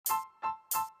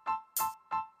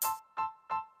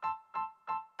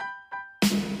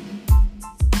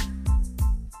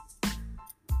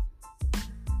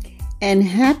And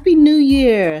Happy New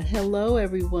Year! Hello,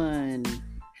 everyone.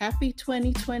 Happy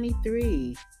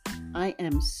 2023. I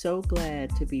am so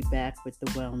glad to be back with the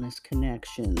Wellness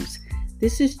Connections.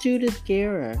 This is Judith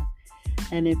Guerra,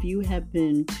 and if you have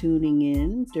been tuning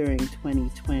in during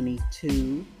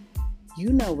 2022, you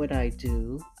know what I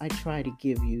do. I try to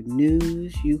give you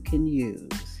news you can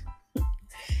use.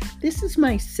 This is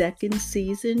my second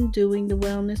season doing the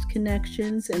Wellness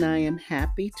Connections, and I am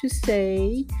happy to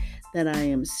say that I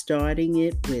am starting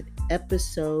it with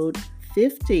episode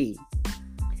 50.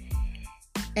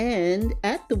 And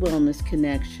at the Wellness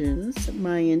Connections,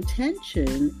 my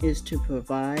intention is to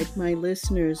provide my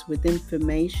listeners with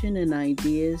information and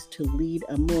ideas to lead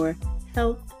a more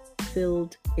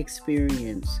health-filled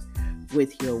experience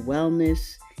with your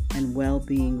wellness and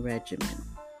well-being regimen,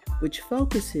 which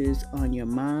focuses on your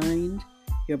mind,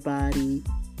 your body,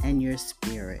 and your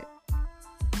spirit.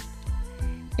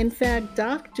 In fact,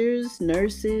 doctors,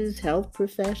 nurses, health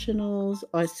professionals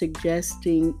are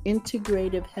suggesting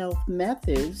integrative health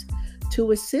methods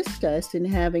to assist us in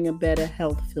having a better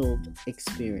health-filled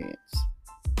experience.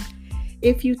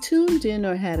 If you tuned in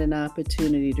or had an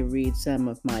opportunity to read some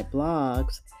of my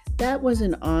blogs, that was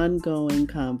an ongoing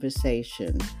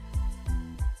conversation.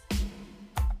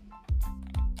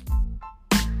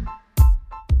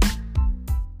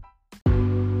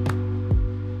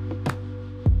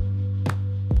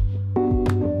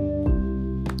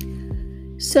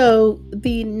 So,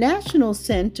 the National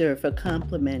Center for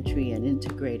Complementary and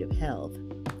Integrative Health,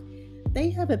 they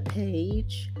have a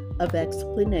page of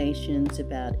explanations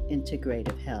about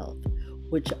integrative health,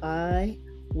 which I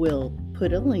will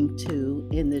put a link to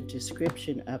in the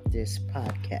description of this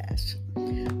podcast.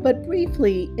 But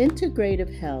briefly,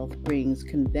 integrative health brings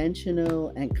conventional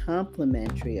and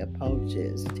complementary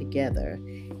approaches together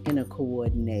in a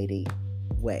coordinating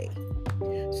way.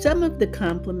 Some of the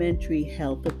complementary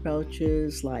health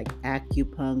approaches like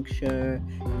acupuncture,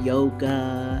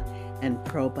 yoga, and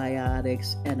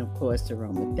probiotics, and of course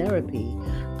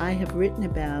aromatherapy, I have written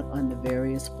about on the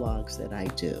various blogs that I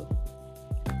do.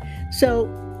 So,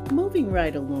 moving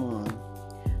right along,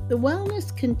 the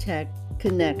Wellness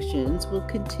Connections will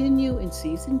continue in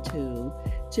Season 2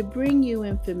 to bring you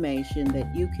information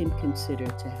that you can consider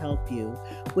to help you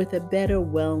with a better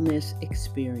wellness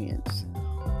experience.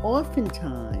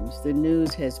 Oftentimes, the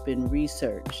news has been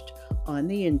researched on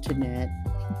the internet,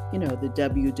 the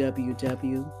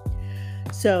www.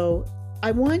 So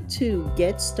I want to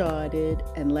get started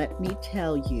and let me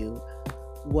tell you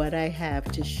what I have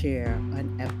to share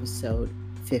on episode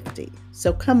 50.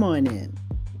 So come on in.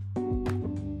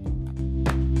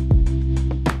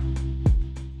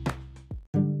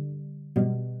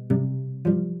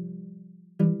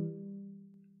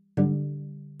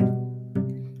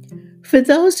 For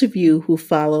those of you who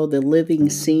follow the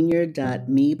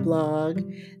livingsenior.me blog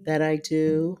that I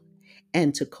do,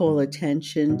 and to call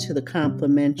attention to the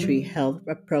complementary health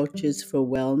approaches for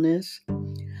wellness,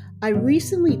 I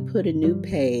recently put a new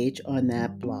page on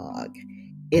that blog.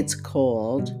 It's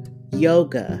called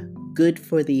Yoga, Good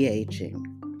for the Aging.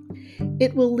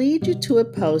 It will lead you to a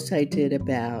post I did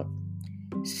about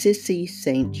Sissy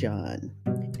St. John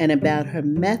and about her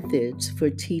methods for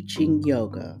teaching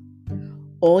yoga.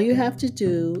 All you have to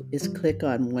do is click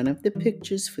on one of the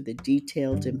pictures for the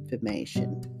detailed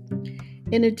information.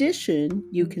 In addition,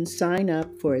 you can sign up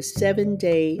for a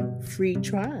 7-day free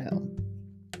trial.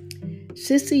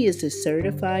 Sissy is a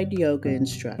certified yoga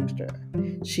instructor.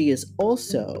 She is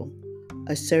also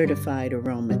a certified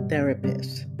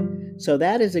aromatherapist. So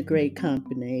that is a great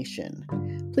combination.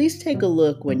 Please take a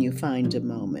look when you find a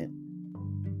moment.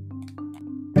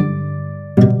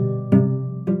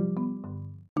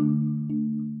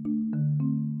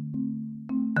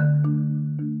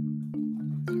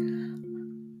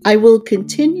 I will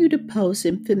continue to post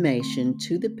information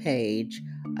to the page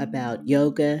about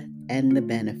yoga and the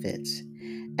benefits.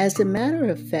 As a matter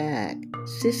of fact,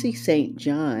 Sissy St.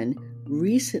 John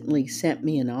recently sent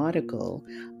me an article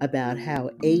about how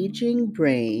aging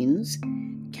brains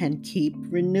can keep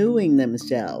renewing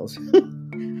themselves.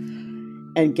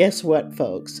 And guess what,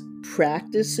 folks?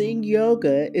 Practicing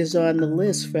yoga is on the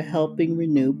list for helping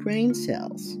renew brain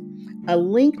cells. A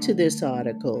link to this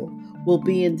article will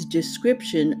be in the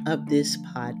description of this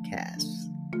podcast.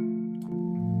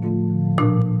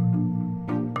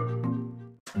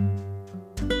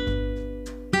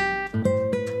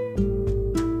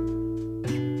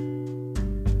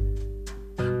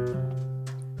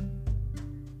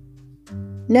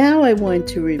 Now I want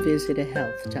to revisit a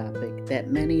health topic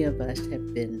that many of us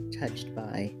have been touched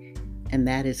by, and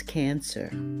that is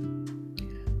cancer.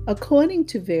 According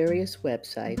to various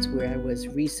websites where I was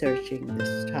researching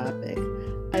this topic,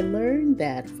 I learned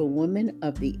that for women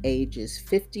of the ages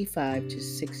 55 to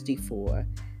 64,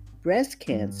 breast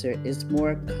cancer is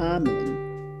more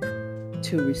common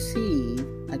to receive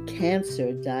a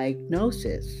cancer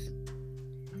diagnosis.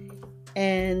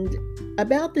 And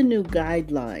about the new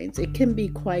guidelines, it can be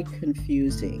quite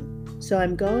confusing. So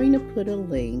I'm going to put a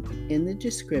link in the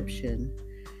description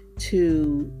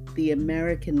to the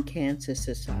American Cancer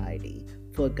Society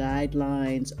for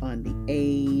guidelines on the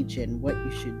age and what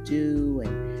you should do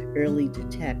and early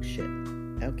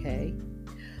detection, okay?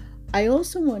 I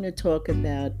also want to talk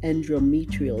about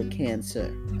endometrial cancer,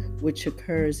 which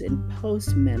occurs in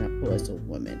postmenopausal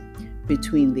women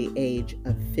between the age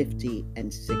of 50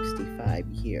 and 65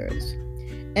 years.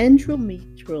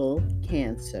 Endometrial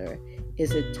cancer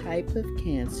is a type of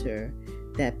cancer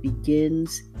that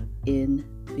begins in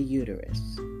the uterus.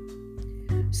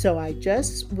 So I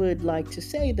just would like to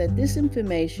say that this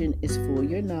information is for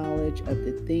your knowledge of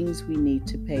the things we need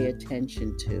to pay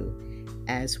attention to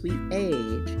as we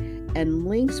age, and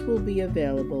links will be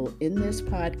available in this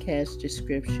podcast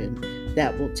description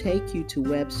that will take you to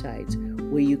websites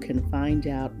where you can find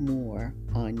out more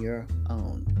on your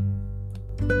own.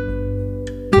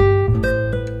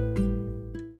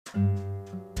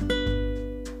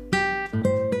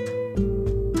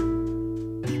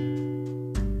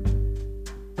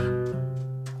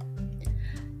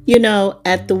 You know,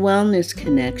 at the Wellness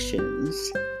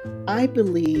Connections, I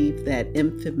believe that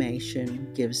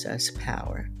information gives us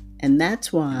power. And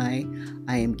that's why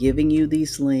I am giving you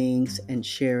these links and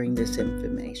sharing this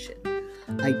information.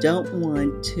 I don't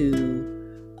want to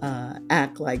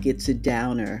act like it's a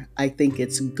downer. I think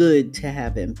it's good to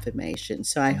have information.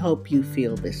 So I hope you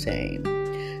feel the same.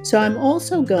 So I'm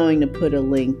also going to put a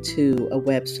link to a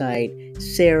website,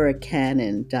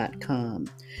 sarahcannon.com.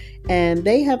 And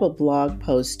they have a blog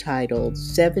post titled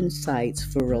 7 Sites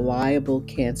for Reliable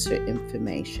Cancer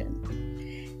Information.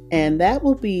 And that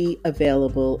will be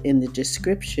available in the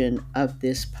description of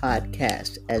this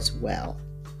podcast as well.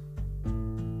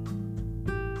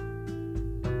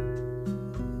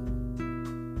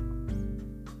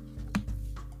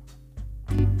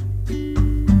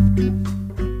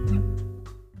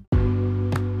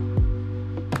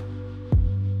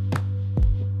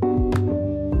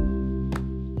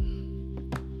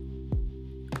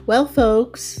 Well,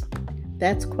 folks,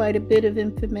 that's quite a bit of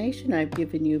information I've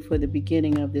given you for the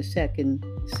beginning of the second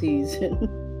season.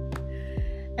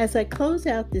 As I close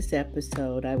out this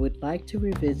episode, I would like to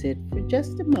revisit for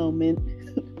just a moment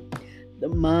the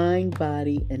mind,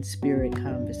 body, and spirit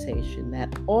conversation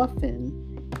that often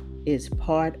is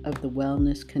part of the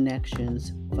Wellness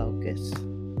Connections focus.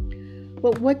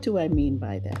 Well, what do I mean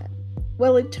by that?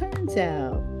 Well, it turns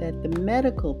out that the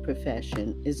medical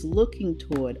profession is looking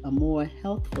toward a more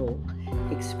healthful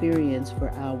experience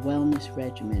for our wellness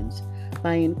regimens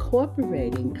by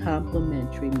incorporating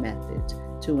complementary methods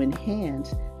to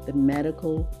enhance the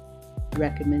medical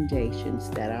recommendations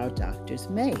that our doctors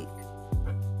make.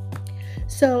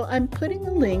 So I'm putting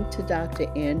a link to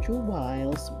Dr. Andrew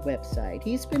Weil's website.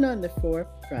 He's been on the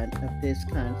forefront of this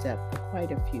concept for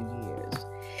quite a few years.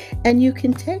 And you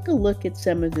can take a look at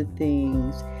some of the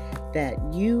things that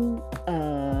you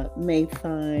may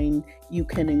find you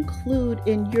can include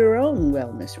in your own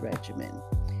wellness regimen.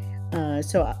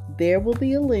 So there will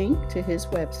be a link to his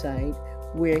website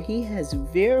where he has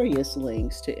various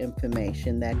links to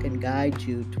information that can guide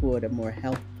you toward a more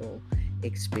healthful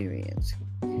experience.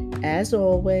 As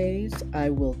always, I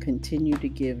will continue to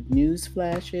give news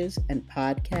flashes and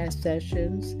podcast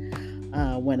sessions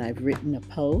when I've written a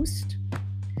post.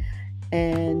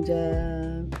 And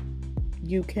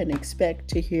you can expect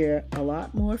to hear a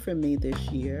lot more from me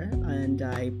this year. And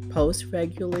I post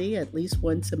regularly, at least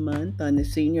once a month. On the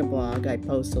senior blog, I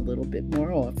post a little bit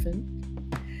more often.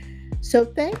 So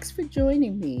thanks for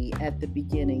joining me at the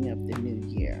beginning of the new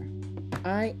year.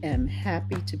 I am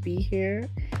happy to be here,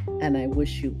 and I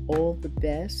wish you all the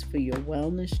best for your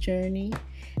wellness journey.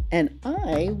 And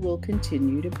I will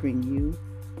continue to bring you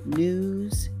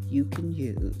news you can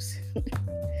use.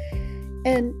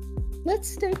 And let's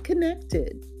stay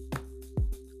connected.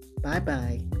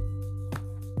 Bye-bye.